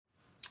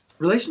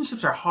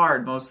Relationships are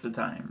hard most of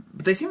the time,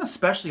 but they seem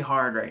especially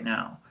hard right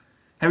now.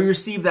 Have you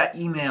received that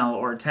email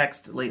or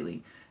text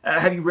lately?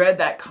 Have you read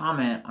that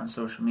comment on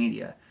social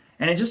media?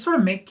 And it just sort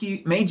of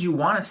made you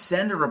want to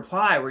send a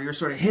reply where you're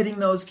sort of hitting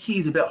those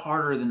keys a bit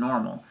harder than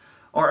normal.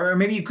 Or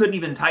maybe you couldn't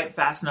even type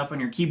fast enough on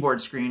your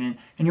keyboard screen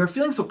and you were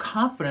feeling so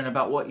confident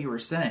about what you were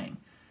saying.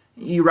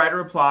 You write a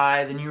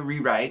reply, then you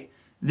rewrite,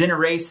 then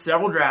erase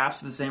several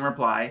drafts of the same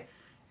reply,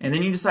 and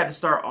then you decide to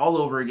start all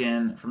over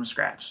again from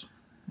scratch.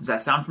 Does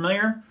that sound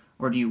familiar?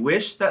 Or do you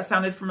wish that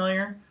sounded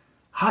familiar?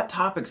 Hot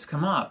topics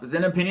come up,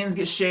 then opinions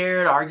get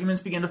shared,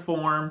 arguments begin to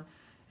form,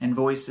 and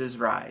voices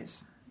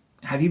rise.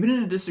 Have you been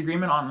in a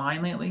disagreement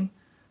online lately?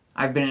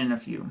 I've been in a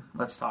few.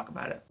 Let's talk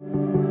about it.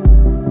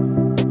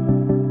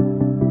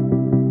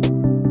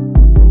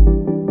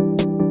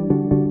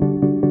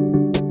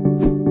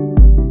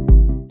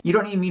 You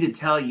don't need me to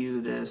tell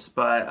you this,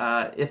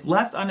 but if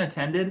left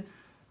unattended,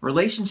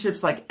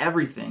 relationships, like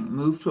everything,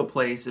 move to a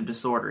place of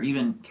disorder,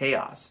 even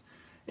chaos.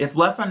 If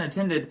left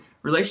unattended,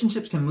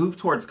 relationships can move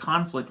towards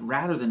conflict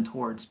rather than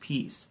towards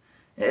peace.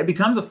 It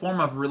becomes a form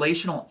of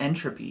relational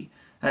entropy.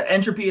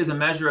 Entropy is a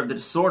measure of the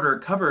disorder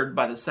covered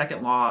by the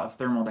second law of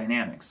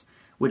thermodynamics,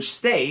 which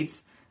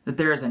states that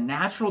there is a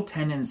natural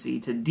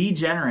tendency to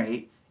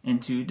degenerate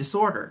into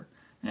disorder.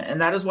 And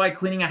that is why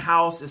cleaning a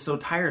house is so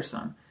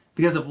tiresome,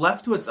 because if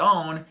left to its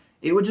own,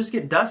 it would just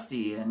get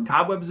dusty and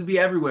cobwebs would be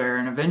everywhere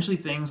and eventually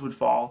things would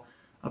fall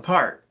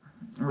apart.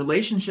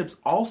 Relationships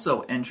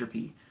also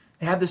entropy.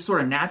 They have this sort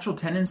of natural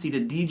tendency to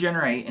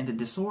degenerate into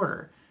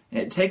disorder.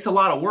 It takes a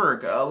lot of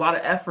work, a lot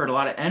of effort, a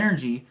lot of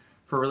energy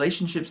for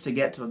relationships to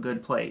get to a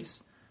good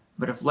place.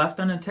 But if left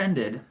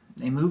unattended,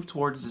 they move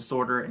towards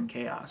disorder and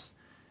chaos.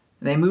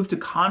 They move to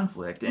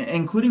conflict,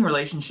 including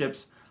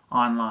relationships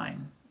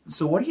online.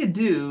 So what do you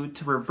do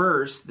to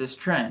reverse this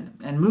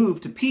trend and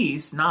move to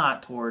peace,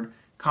 not toward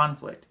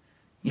conflict?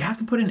 You have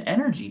to put in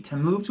energy to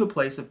move to a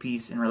place of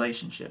peace in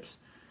relationships.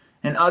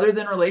 And other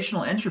than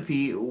relational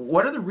entropy,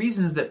 what are the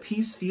reasons that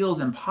peace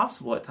feels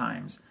impossible at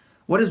times?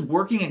 What is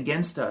working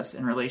against us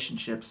in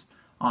relationships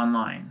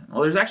online?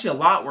 Well, there's actually a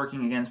lot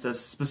working against us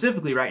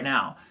specifically right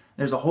now.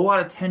 There's a whole lot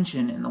of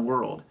tension in the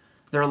world.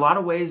 There are a lot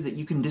of ways that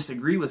you can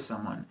disagree with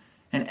someone.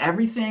 And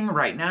everything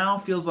right now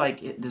feels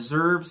like it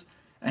deserves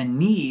and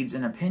needs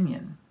an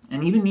opinion,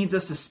 and even needs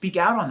us to speak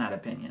out on that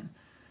opinion.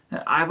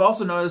 I've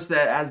also noticed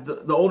that as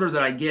the older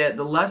that I get,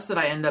 the less that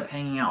I end up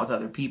hanging out with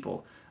other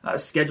people.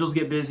 Schedules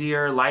get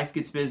busier, life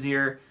gets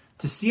busier.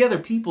 To see other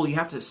people, you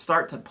have to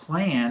start to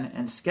plan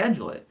and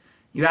schedule it.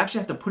 You actually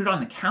have to put it on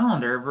the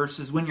calendar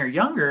versus when you're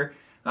younger,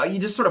 you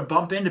just sort of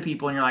bump into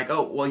people and you're like,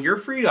 oh, well, you're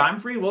free, I'm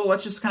free, well,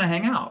 let's just kind of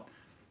hang out.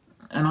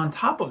 And on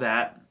top of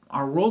that,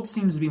 our world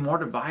seems to be more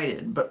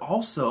divided, but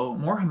also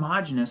more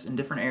homogenous in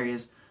different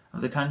areas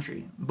of the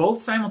country.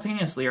 Both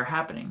simultaneously are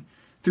happening.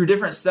 Through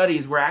different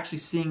studies, we're actually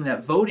seeing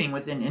that voting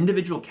within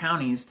individual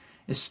counties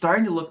is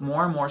starting to look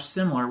more and more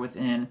similar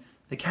within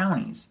the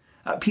counties.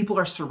 People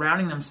are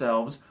surrounding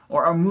themselves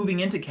or are moving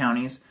into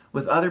counties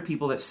with other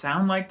people that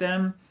sound like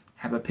them,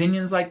 have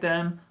opinions like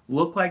them,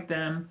 look like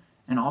them,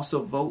 and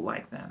also vote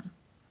like them.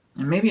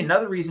 And maybe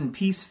another reason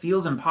peace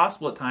feels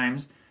impossible at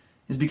times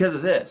is because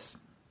of this.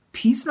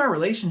 Peace in our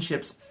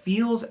relationships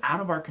feels out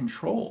of our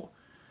control.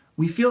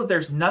 We feel that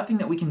there's nothing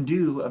that we can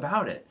do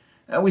about it.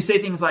 We say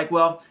things like,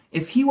 well,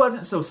 if he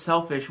wasn't so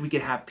selfish, we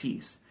could have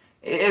peace.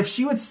 If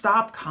she would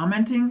stop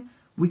commenting,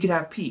 we could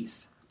have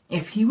peace.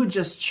 If he would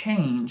just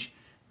change,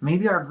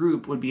 maybe our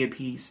group would be a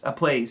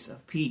place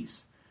of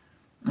peace.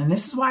 And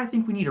this is why I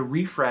think we need a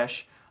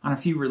refresh on a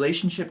few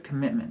relationship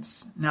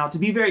commitments. Now, to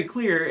be very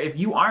clear, if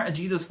you aren't a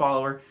Jesus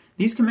follower,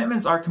 these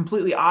commitments are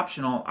completely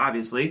optional,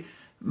 obviously,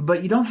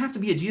 but you don't have to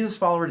be a Jesus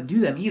follower to do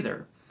them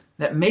either.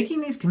 That making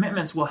these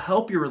commitments will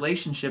help your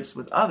relationships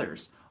with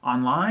others,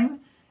 online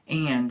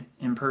and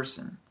in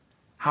person.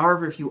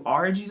 However, if you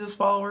are a Jesus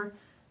follower,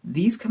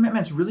 these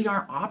commitments really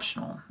aren't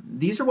optional.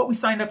 These are what we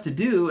signed up to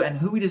do and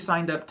who we just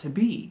signed up to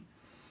be.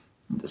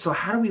 So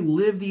how do we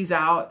live these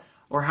out,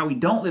 or how we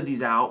don't live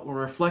these out will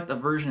reflect a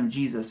version of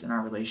Jesus in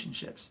our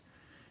relationships.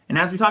 And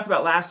as we talked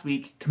about last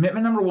week,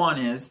 commitment number 1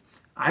 is,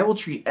 I will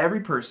treat every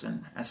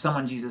person as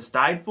someone Jesus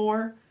died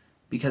for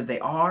because they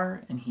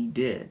are and he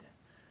did.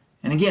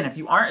 And again, if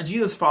you aren't a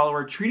Jesus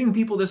follower, treating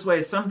people this way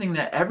is something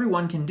that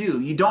everyone can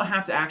do. You don't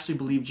have to actually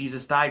believe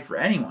Jesus died for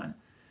anyone.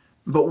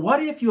 But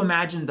what if you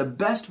imagine the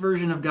best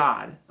version of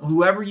God,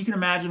 whoever you can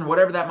imagine,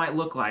 whatever that might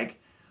look like,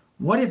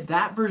 what if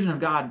that version of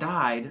God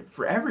died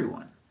for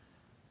everyone?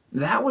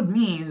 That would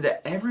mean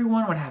that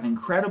everyone would have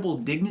incredible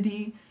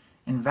dignity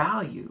and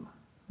value,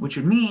 which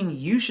would mean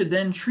you should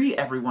then treat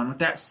everyone with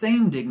that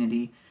same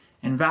dignity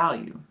and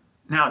value.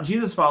 Now,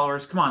 Jesus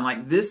followers, come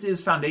on, this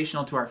is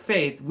foundational to our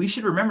faith. We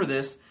should remember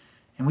this,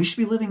 and we should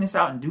be living this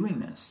out and doing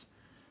this.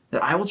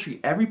 That I will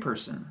treat every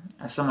person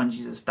as someone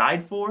Jesus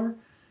died for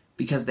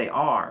because they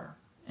are,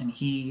 and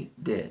he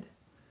did.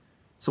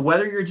 So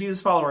whether you're a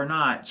Jesus follower or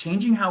not,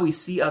 changing how we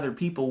see other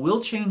people will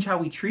change how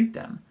we treat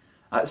them.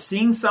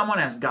 Seeing someone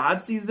as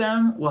God sees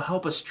them will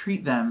help us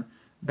treat them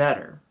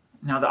better.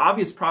 Now, the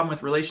obvious problem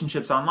with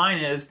relationships online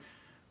is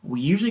we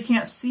usually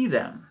can't see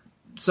them.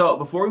 So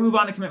before we move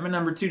on to commitment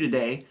number 2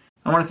 today,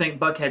 I want to thank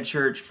Buckhead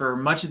Church for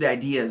much of the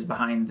ideas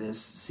behind this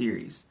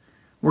series.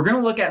 We're going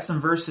to look at some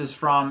verses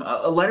from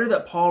a letter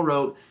that Paul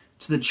wrote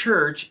to the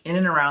church in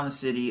and around the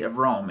city of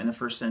Rome in the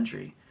first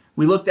century.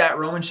 We looked at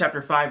Romans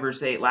chapter 5,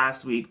 verse 8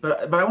 last week,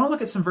 but I want to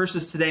look at some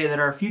verses today that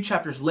are a few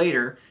chapters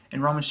later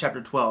in Romans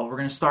chapter 12. We're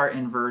going to start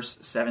in verse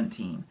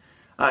 17.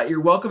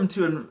 You're welcome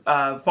to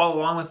follow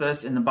along with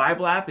us in the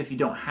Bible app. If you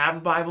don't have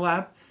the Bible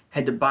app,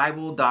 head to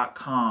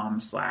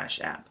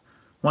bible.com/app.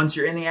 Once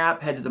you're in the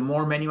app, head to the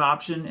More menu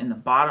option in the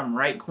bottom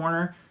right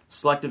corner,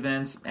 select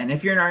events, and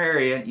if you're in our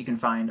area, you can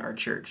find our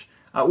church.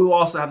 We will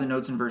also have the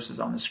notes and verses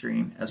on the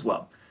screen as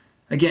well.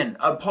 Again,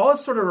 Paul is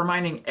sort of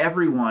reminding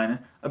everyone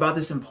about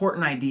this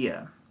important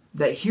idea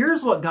that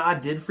here's what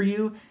God did for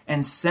you,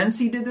 and since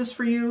he did this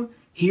for you,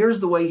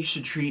 here's the way you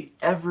should treat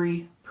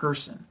every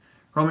person.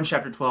 Romans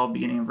chapter 12,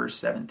 beginning in verse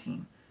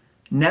 17.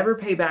 Never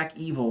pay back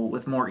evil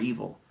with more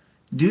evil.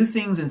 Do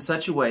things in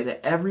such a way that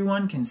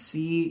everyone can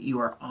see you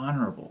are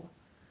honorable.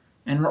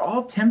 And we're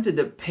all tempted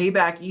to pay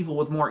back evil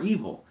with more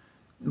evil.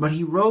 But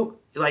he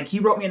wrote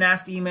me a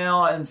nasty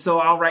email, and so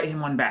I'll write him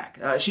one back.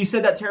 She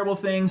said that terrible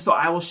thing, so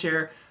I will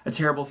share a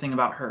terrible thing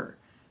about her.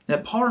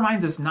 That Paul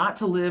reminds us not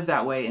to live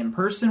that way in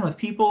person with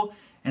people,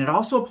 and it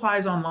also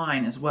applies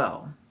online as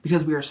well.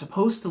 Because we are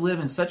supposed to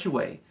live in such a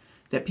way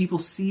that people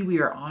see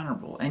we are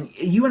honorable. And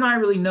you and I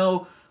really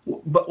know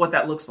what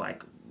that looks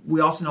like.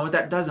 We also know what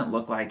that doesn't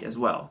look like as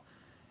well.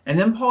 And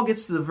then Paul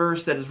gets to the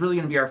verse that is really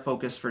going to be our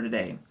focus for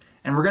today.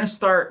 And we're going to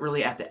start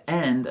really at the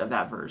end of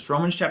that verse.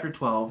 Romans chapter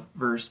 12,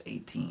 verse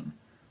 18.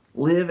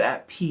 Live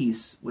at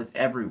peace with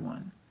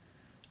everyone.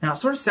 Now, it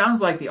sort of sounds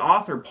like the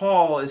author,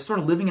 Paul, is sort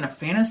of living in a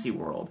fantasy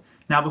world.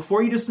 Now,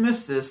 before you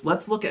dismiss this,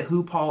 let's look at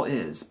who Paul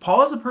is.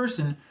 Paul is a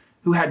person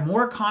who had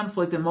more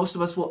conflict than most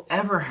of us will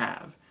ever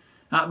have.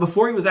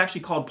 Before he was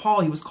actually called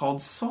Paul, he was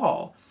called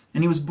Saul.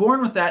 And he was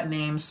born with that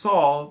name,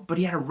 Saul, but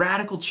he had a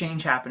radical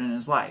change happen in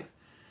his life.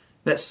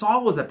 That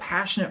Saul was a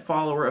passionate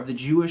follower of the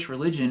Jewish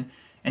religion,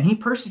 and he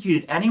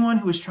persecuted anyone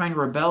who was trying to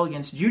rebel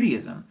against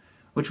Judaism,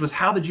 which was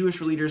how the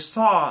Jewish leaders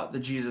saw the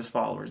Jesus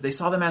followers. They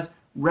saw them as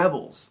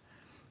rebels.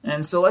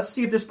 And so let's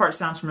see if this part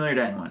sounds familiar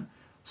to anyone.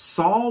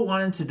 Saul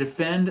wanted to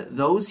defend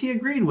those he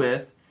agreed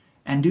with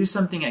and do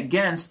something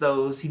against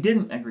those he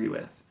didn't agree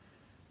with.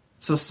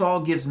 So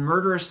Saul gives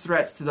murderous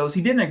threats to those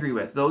he didn't agree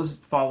with, those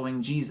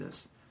following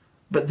Jesus.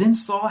 But then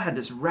Saul had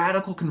this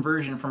radical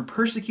conversion from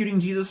persecuting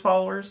Jesus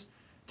followers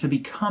to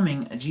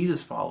becoming a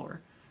Jesus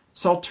follower.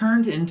 Saul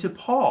turned into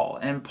Paul,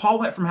 and Paul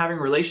went from having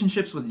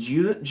relationships with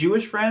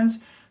Jewish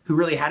friends who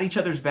really had each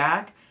other's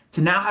back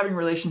to now having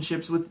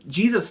relationships with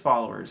Jesus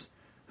followers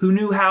who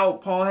knew how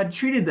Paul had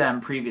treated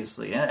them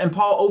previously. And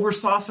Paul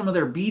oversaw some of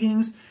their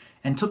beatings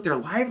and took their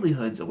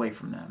livelihoods away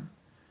from them.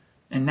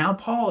 And now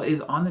Paul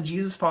is on the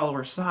Jesus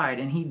follower side,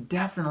 and he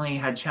definitely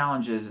had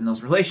challenges in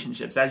those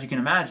relationships, as you can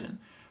imagine.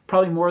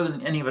 Probably more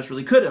than any of us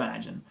really could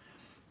imagine.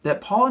 That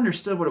Paul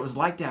understood what it was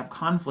like to have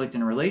conflict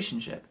in a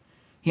relationship.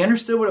 He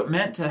understood what it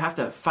meant to have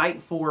to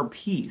fight for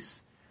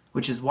peace,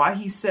 which is why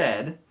he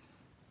said,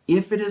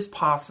 if it is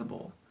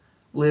possible,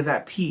 live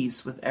at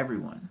peace with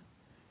everyone.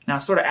 Now,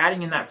 sort of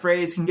adding in that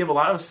phrase can give a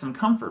lot of us some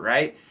comfort,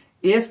 right?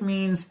 If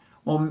means,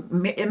 well,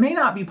 it may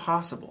not be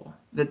possible.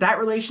 That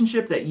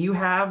relationship that you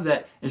have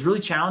that is really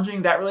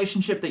challenging, that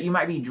relationship that you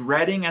might be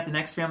dreading at the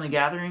next family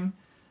gathering,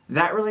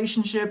 that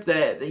relationship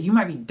that you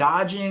might be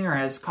dodging or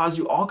has caused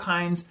you all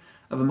kinds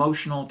of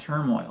emotional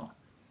turmoil.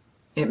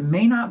 It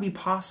may not be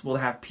possible to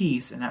have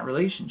peace in that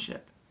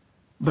relationship,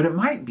 but it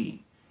might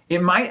be.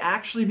 It might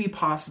actually be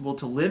possible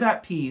to live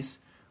at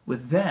peace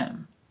with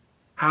them.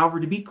 However,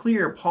 to be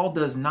clear, Paul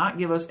does not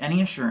give us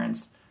any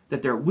assurance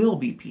that there will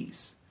be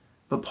peace.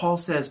 But Paul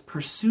says,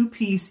 pursue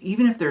peace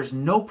even if there's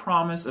no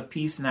promise of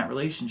peace in that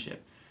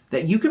relationship.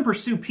 That you can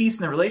pursue peace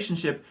in the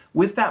relationship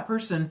with that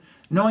person,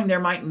 knowing there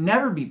might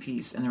never be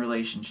peace in the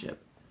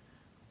relationship.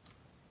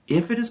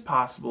 If it is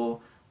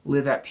possible,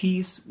 live at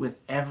peace with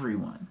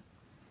everyone.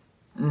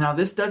 Now,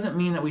 this doesn't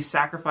mean that we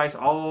sacrifice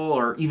all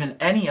or even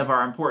any of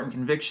our important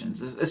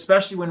convictions,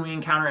 especially when we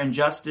encounter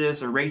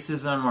injustice or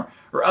racism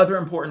or other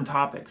important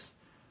topics.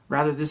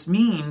 Rather, this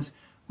means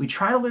we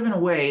try to live in a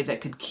way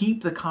that could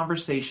keep the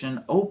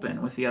conversation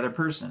open with the other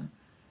person.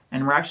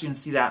 And we're actually going to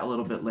see that a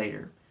little bit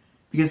later.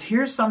 Because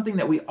here's something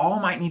that we all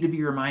might need to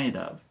be reminded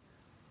of.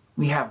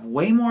 We have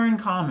way more in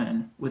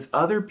common with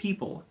other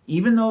people,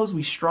 even those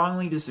we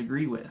strongly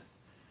disagree with.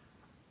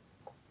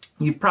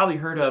 You've probably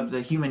heard of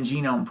the Human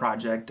Genome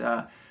Project.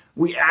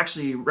 We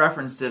actually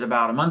referenced it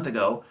about a month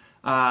ago.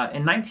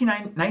 In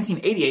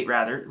 1988,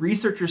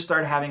 researchers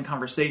started having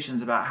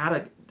conversations about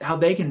how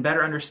they can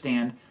better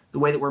understand the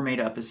way that we're made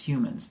up as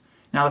humans.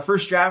 Now, the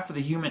first draft of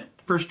the Human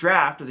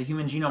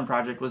Genome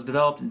Project was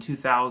developed in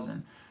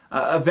 2000.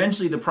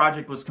 Eventually, the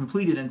project was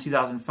completed in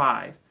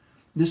 2005.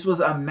 This was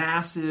a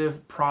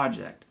massive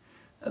project.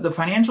 The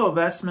financial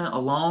investment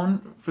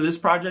alone for this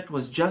project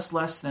was just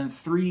less than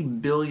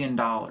 $3 billion.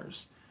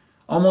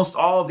 Almost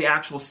all of the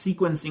actual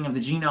sequencing of the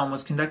genome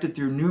was conducted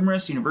through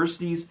numerous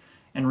universities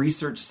and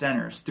research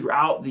centers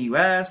throughout the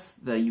US,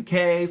 the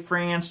UK,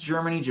 France,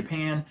 Germany,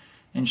 Japan,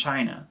 and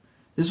China.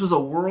 This was a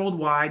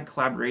worldwide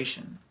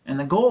collaboration, and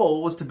the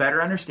goal was to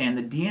better understand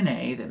the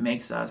DNA that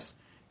makes us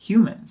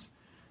humans.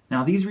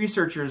 Now, these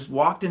researchers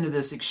walked into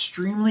this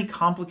extremely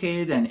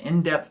complicated and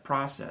in-depth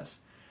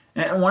process.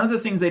 And one of the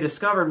things they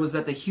discovered was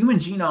that the human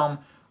genome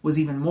was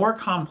even more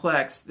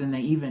complex than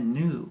they even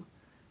knew.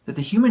 That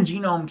the human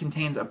genome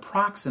contains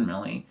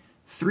approximately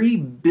 3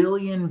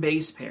 billion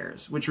base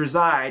pairs, which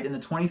reside in the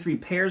 23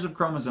 pairs of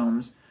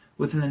chromosomes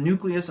within the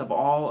nucleus of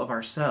all of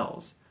our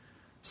cells.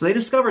 So they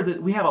discovered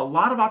that we have a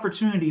lot of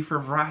opportunity for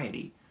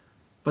variety.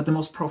 But the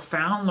most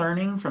profound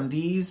learning from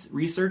these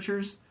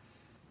researchers,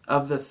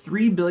 of the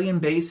 3 billion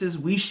bases,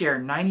 we share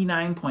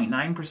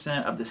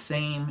 99.9% of the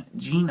same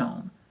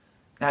genome.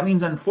 That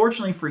means,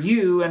 unfortunately for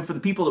you and for the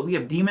people that we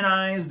have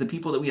demonized, the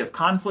people that we have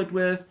conflict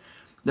with,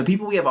 the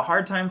people we have a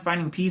hard time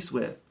finding peace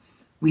with,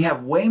 we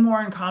have way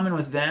more in common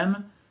with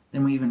them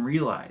than we even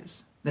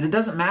realize. That it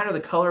doesn't matter the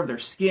color of their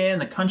skin,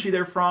 the country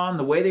they're from,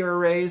 the way they were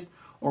raised,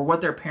 or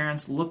what their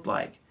parents looked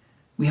like.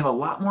 We have a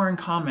lot more in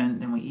common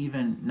than we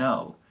even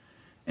know.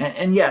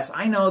 And yes,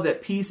 I know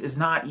that peace is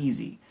not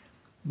easy.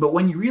 But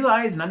when you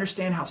realize and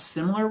understand how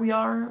similar we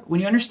are,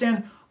 when you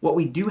understand what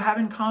we do have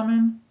in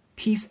common,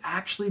 peace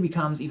actually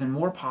becomes even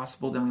more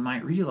possible than we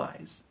might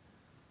realize.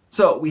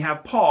 So we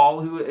have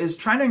Paul, who is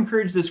trying to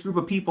encourage this group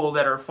of people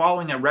that are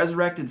following a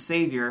resurrected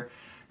Savior,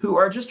 who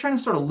are just trying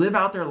to sort of live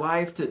out their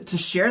life, to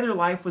share their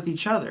life with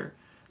each other.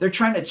 They're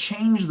trying to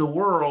change the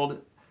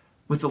world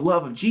with the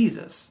love of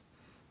Jesus.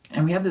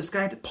 And we have this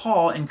guy,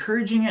 Paul,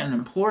 encouraging it and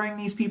imploring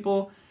these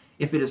people,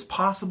 if it is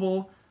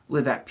possible,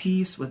 live at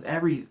peace with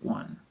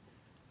everyone.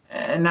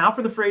 And now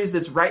for the phrase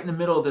that's right in the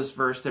middle of this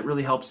verse that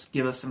really helps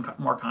give us some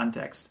more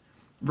context.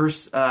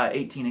 Verse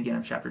 18 again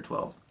of chapter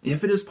 12.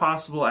 If it is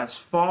possible, as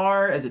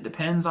far as it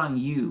depends on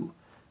you,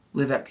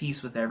 live at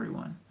peace with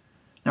everyone.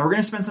 Now we're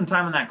going to spend some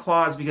time on that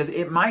clause because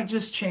it might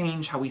just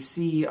change how we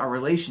see our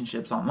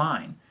relationships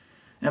online.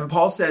 And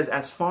Paul says,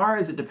 as far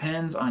as it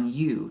depends on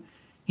you.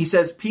 He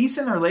says peace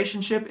in the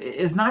relationship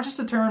is not just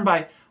determined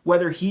by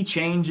whether he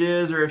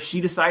changes or if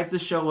she decides to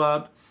show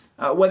up,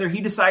 whether he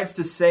decides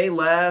to say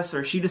less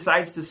or she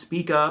decides to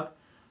speak up.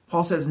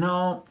 Paul says,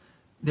 no,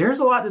 there's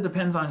a lot that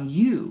depends on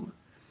you.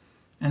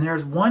 And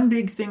there's one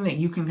big thing that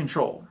you can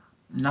control.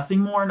 Nothing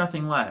more,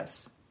 nothing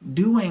less.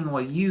 Doing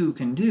what you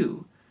can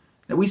do.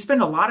 That we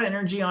spend a lot of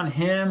energy on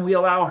him. We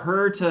allow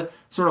her to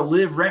sort of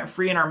live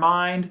rent-free in our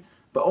mind.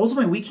 But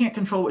ultimately, we can't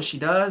control what she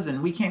does,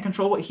 and we can't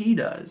control what he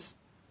does.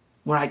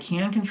 What I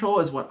can control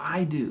is what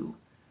I do.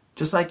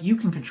 Just like you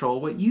can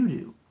control what you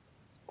do.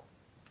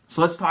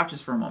 So let's talk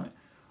just for a moment.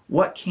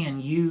 What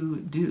can you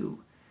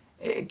do?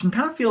 It can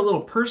kind of feel a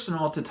little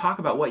personal to talk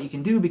about what you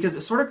can do because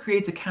it sort of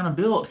creates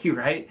accountability,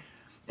 right?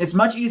 It's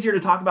much easier to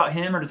talk about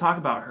him or to talk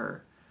about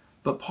her.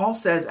 But Paul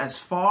says, as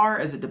far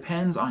as it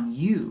depends on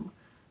you.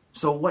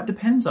 So what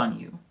depends on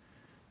you?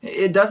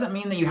 It doesn't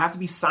mean that you have to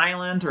be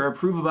silent or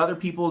approve of other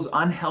people's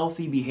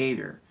unhealthy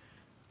behavior.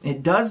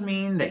 It does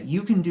mean that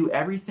you can do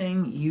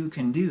everything you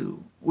can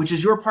do, which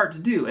is your part to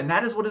do, and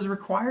that is what is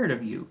required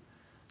of you.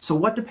 So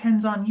what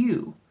depends on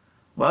you?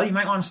 Well, you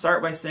might want to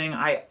start by saying,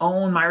 I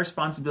own my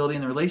responsibility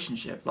in the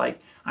relationship. Like,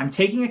 I'm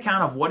taking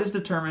account of what is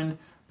determined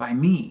by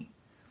me.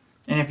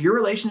 And if your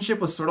relationship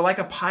was sort of like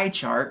a pie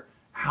chart,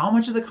 how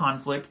much of the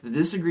conflict, the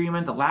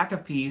disagreement, the lack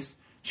of peace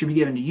should be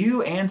given to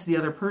you and to the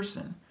other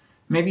person?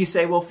 Maybe you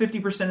say, well,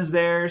 50% is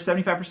theirs,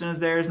 75% is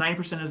theirs,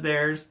 90% is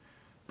theirs.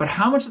 But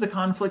how much of the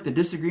conflict, the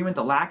disagreement,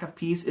 the lack of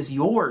peace is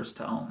yours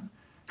to own?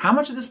 How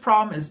much of this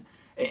problem is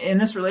in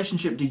this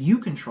relationship do you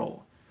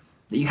control?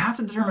 That you have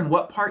to determine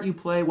what part you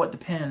play, what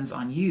depends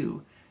on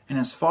you. And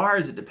as far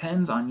as it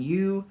depends on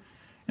you.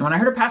 And when I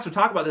heard a pastor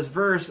talk about this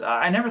verse,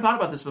 I never thought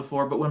about this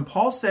before, but when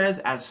Paul says,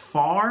 as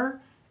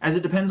far as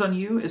it depends on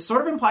you, it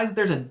sort of implies that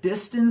there's a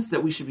distance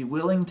that we should be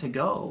willing to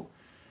go.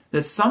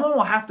 That someone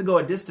will have to go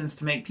a distance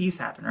to make peace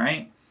happen,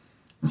 right?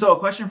 And so a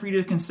question for you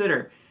to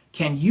consider,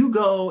 can you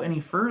go any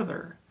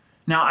further?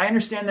 Now, I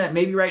understand that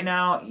maybe right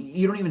now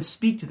you don't even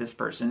speak to this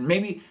person.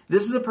 Maybe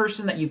this is a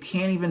person that you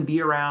can't even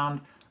be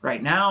around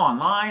right now,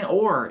 online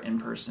or in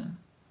person.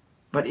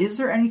 But is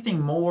there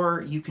anything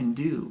more you can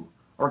do?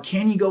 Or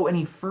can you go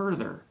any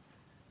further?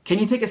 Can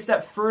you take a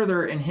step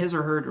further in his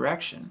or her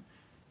direction?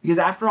 Because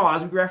after all,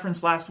 as we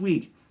referenced last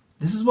week,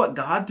 this is what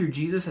God through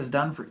Jesus has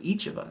done for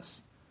each of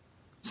us.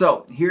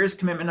 So here's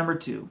commitment number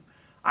 2.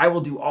 I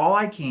will do all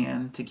I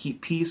can to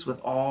keep peace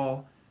with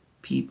all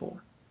people.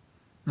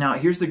 Now,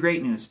 here's the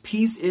great news.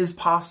 Peace is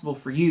possible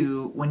for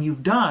you when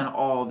you've done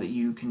all that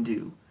you can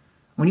do.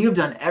 When you have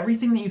done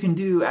everything that you can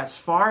do as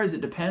far as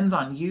it depends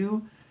on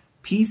you,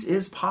 peace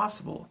is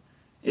possible.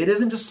 It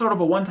isn't just sort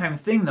of a one-time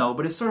thing, though,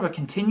 but it's sort of a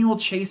continual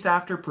chase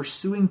after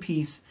pursuing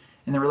peace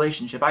in the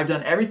relationship. I've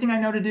done everything I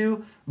know to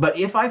do, but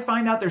if I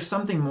find out there's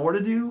something more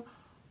to do,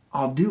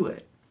 I'll do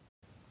it.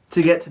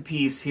 To get to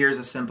peace, here's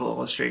a simple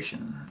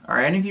illustration. Are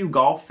any of you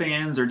golf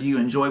fans, or do you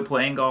enjoy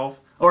playing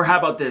golf? Or how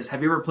about this?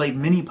 Have you ever played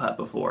mini putt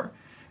before?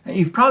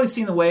 You've probably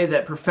seen the way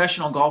that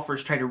professional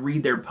golfers try to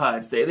read their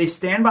putts. They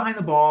stand behind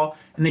the ball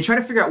and they try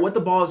to figure out what the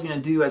ball is going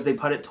to do as they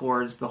putt it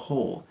towards the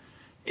hole.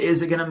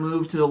 Is it going to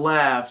move to the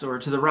left or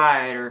to the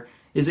right, or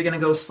is it going to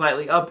go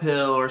slightly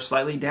uphill or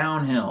slightly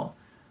downhill?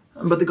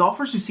 But the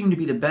golfers who seem to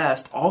be the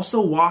best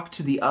also walk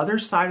to the other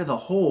side of the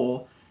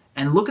hole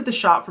and look at the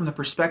shot from the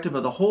perspective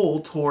of the hole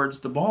towards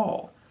the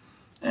ball.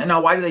 And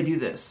now, why do they do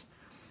this?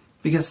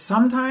 Because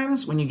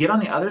sometimes when you get on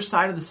the other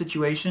side of the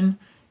situation,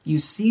 you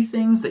see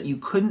things that you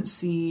couldn't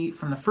see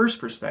from the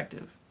first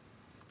perspective.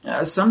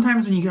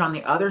 Sometimes when you get on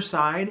the other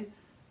side,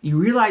 you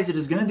realize it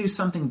is going to do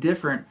something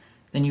different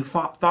than you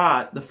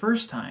thought the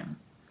first time.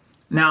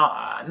 Now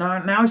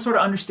I sort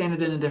of understand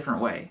it in a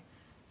different way.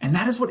 And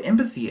that is what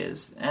empathy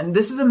is. And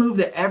this is a move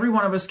that every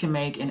one of us can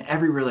make in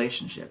every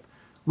relationship.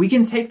 We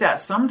can take that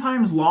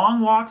sometimes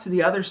long walk to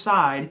the other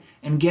side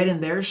and get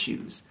in their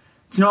shoes,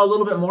 to know a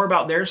little bit more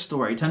about their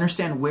story, to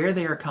understand where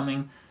they are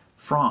coming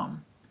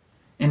from.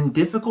 In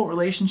difficult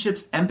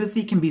relationships,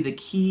 empathy can be the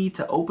key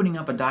to opening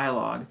up a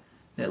dialogue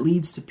that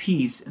leads to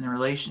peace in the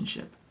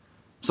relationship.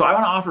 So I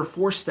want to offer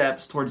 4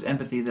 steps towards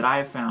empathy that I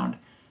have found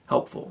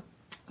helpful.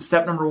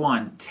 Step number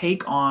 1,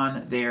 take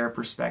on their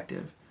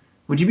perspective.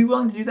 Would you be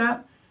willing to do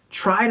that?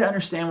 Try to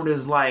understand what it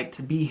is like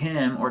to be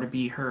him or to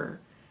be her.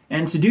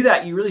 And to do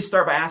that, you really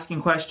start by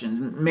asking questions.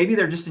 Maybe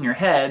they're just in your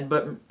head,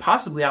 but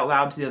possibly out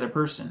loud to the other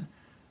person.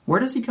 Where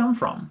does he come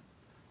from?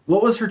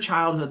 What was her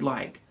childhood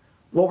like?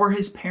 What were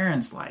his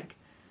parents like?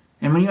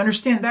 And when you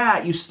understand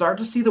that, you start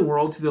to see the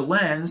world through the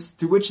lens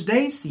through which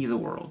they see the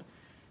world.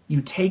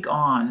 You take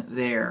on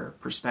their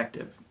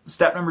perspective.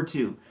 Step number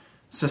 2,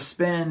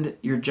 suspend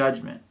your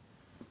judgment.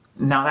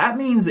 Now that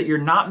means that you're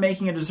not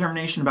making a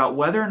determination about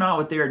whether or not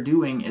what they are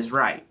doing is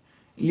right.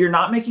 You're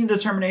not making a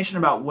determination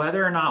about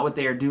whether or not what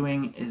they are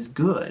doing is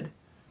good.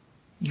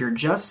 You're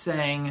just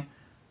saying,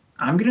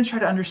 I'm going to try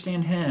to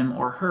understand him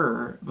or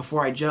her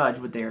before I judge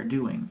what they are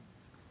doing.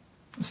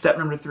 Step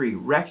number 3,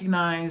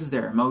 recognize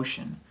their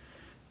emotion.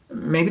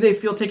 Maybe they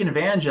feel taken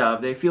advantage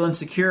of, they feel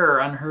insecure or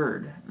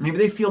unheard. Maybe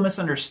they feel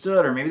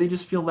misunderstood, or maybe they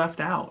just feel left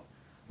out.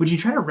 Would you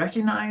try to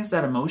recognize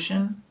that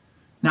emotion?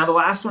 Now the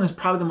last one is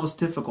probably the most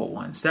difficult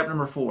one. Step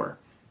number 4,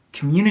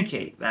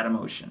 communicate that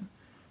emotion.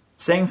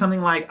 Saying something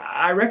like,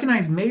 I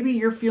recognize maybe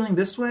you're feeling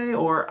this way,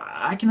 or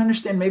I can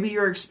understand maybe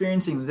you're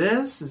experiencing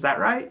this, is that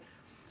right?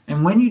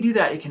 And when you do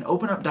that, it can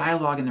open up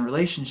dialogue in the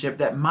relationship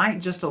that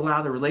might just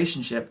allow the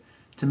relationship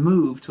to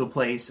move to a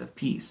place of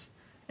peace.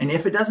 And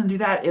if it doesn't do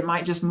that, it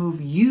might just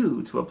move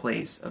you to a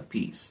place of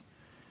peace.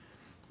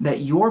 That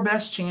your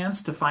best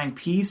chance to find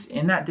peace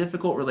in that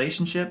difficult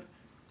relationship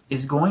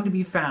is going to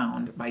be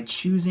found by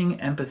choosing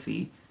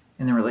empathy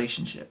in the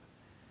relationship.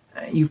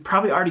 You've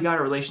probably already got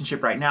a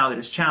relationship right now that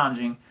is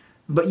challenging,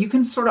 but you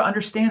can sort of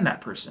understand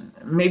that person.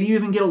 Maybe you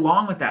even get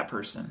along with that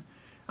person.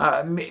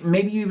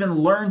 Maybe you even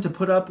learn to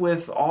put up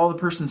with all the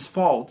person's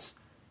faults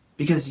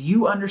because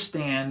you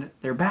understand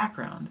their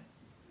background.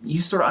 You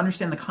sort of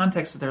understand the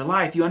context of their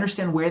life. You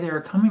understand where they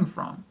are coming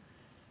from.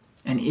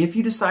 And if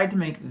you decide to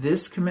make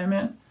this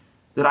commitment,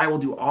 that I will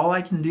do all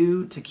I can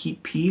do to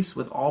keep peace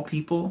with all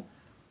people,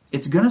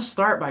 it's going to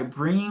start by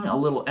bringing a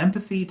little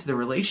empathy to the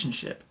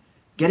relationship,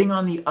 getting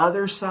on the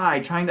other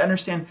side, trying to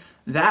understand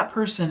that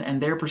person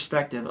and their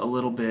perspective a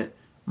little bit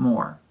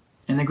more.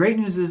 And the great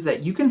news is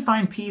that you can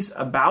find peace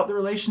about the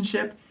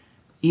relationship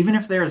even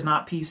if there is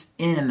not peace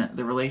in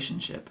the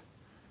relationship.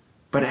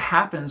 But it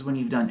happens when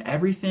you've done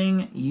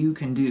everything you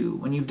can do,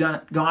 when you've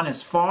gone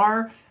as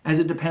far as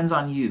it depends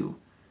on you,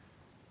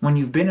 when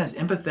you've been as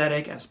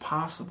empathetic as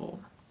possible,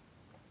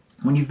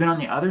 when you've been on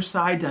the other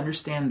side to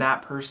understand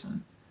that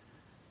person.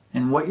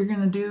 And what you're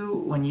going to do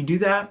when you do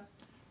that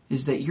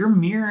is that you're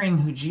mirroring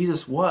who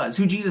Jesus was,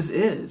 who Jesus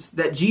is,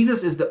 that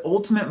Jesus is the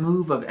ultimate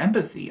move of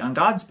empathy on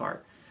God's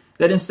part.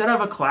 That instead of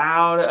a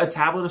cloud, a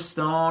tablet of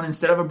stone,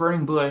 instead of a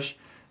burning bush,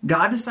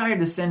 God decided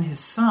to send his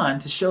son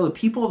to show the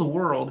people of the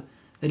world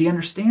that he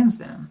understands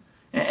them.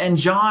 And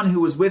John,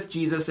 who was with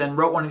Jesus and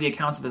wrote one of the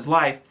accounts of his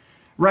life,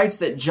 writes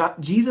that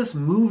Jesus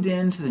moved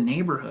into the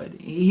neighborhood.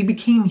 He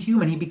became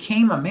human. He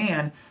became a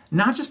man,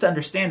 not just to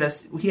understand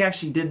us, he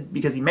actually did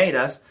because he made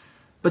us,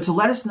 but to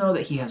let us know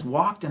that he has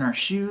walked in our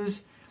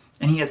shoes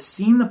and he has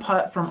seen the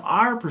putt from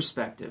our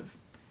perspective.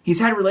 He's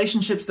had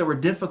relationships that were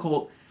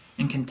difficult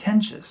and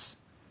contentious,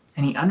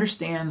 and he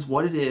understands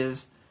what it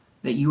is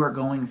that you are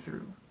going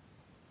through.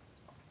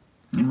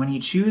 And when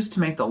you choose to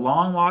make the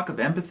long walk of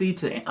empathy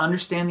to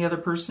understand the other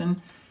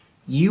person,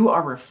 you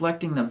are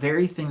reflecting the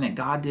very thing that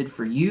God did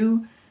for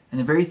you and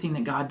the very thing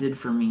that God did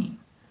for me.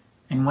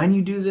 And when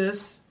you do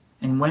this,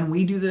 and when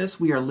we do this,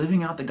 we are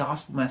living out the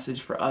gospel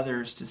message for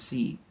others to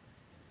see.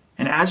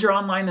 And as you're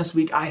online this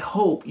week, I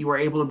hope you are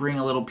able to bring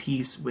a little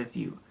peace with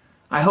you.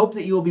 I hope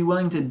that you will be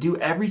willing to do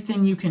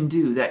everything you can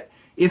do, that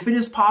if it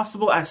is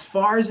possible, as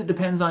far as it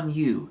depends on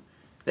you,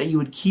 that you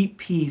would keep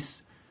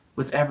peace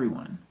with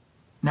everyone.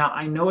 Now,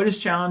 I know it is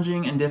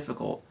challenging and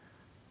difficult,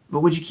 but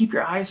would you keep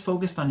your eyes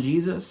focused on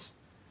Jesus?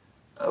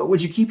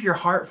 Would you keep your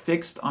heart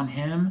fixed on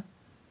him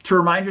to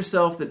remind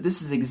yourself that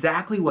this is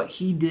exactly what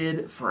he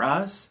did for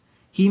us?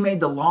 He made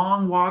the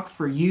long walk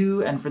for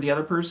you and for the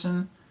other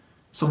person,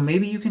 so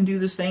maybe you can do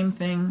the same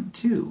thing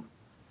too.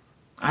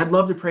 I'd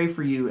love to pray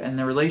for you and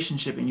the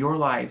relationship in your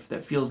life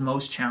that feels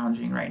most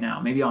challenging right now,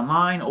 maybe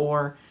online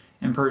or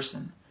in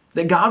person.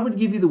 That God would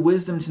give you the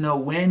wisdom to know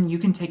when you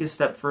can take a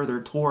step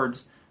further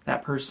towards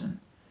that person,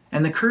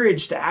 and the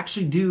courage to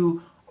actually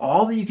do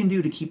all that you can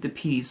do to keep the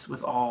peace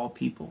with all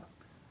people.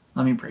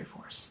 Let me pray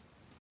for us.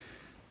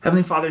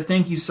 Heavenly Father,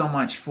 thank you so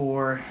much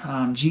for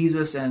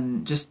Jesus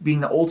and just being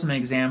the ultimate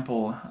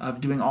example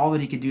of doing all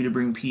that he could do to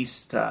bring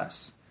peace to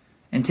us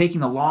and taking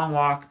the long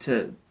walk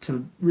to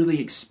really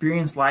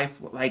experience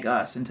life like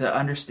us and to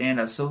understand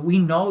us so we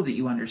know that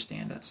you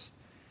understand us.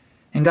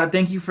 And God,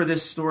 thank you for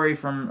this story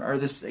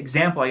this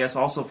example, I guess,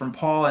 also from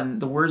Paul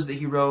and the words that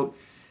he wrote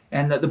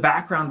and the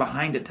background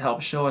behind it to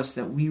help show us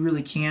that we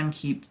really can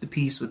keep the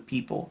peace with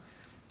people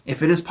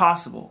if it is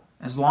possible,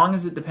 as long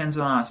as it depends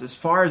on us, as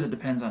far as it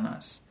depends on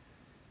us.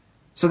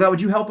 So God,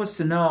 would you help us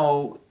to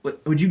know,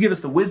 would you give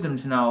us the wisdom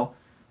to know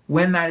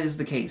when that is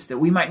the case, that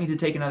we might need to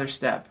take another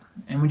step?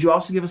 And would you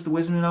also give us the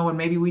wisdom to know when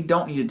maybe we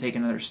don't need to take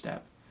another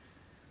step?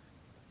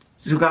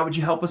 So God, would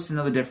you help us to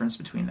know the difference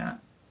between that?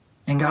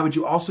 And God, would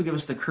you also give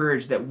us the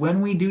courage that when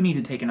we do need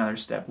to take another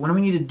step, when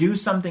we need to do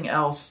something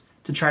else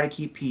to try to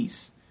keep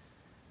peace,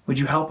 would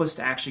you help us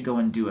to actually go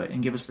and do it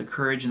and give us the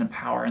courage and the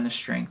power and the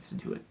strength to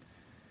do it?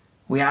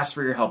 We ask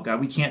for your help, God.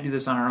 We can't do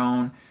this on our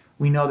own.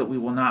 We know that we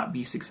will not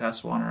be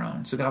successful on our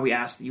own. So God, we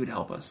ask that you would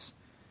help us.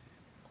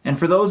 And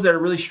for those that are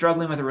really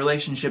struggling with a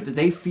relationship, that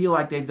they feel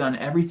like they've done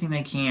everything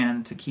they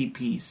can to keep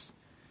peace,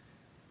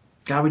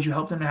 God, would you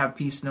help them to have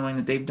peace knowing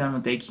that they've done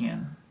what they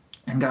can?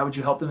 And God, would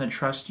you help them to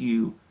trust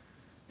you,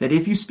 that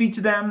if you speak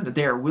to them, that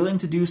they are willing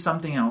to do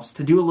something else,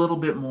 to do a little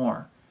bit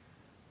more.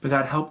 But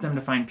God, help them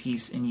to find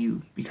peace in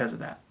you because of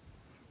that.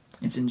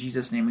 It's in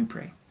Jesus' name we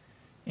pray.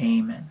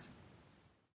 Amen.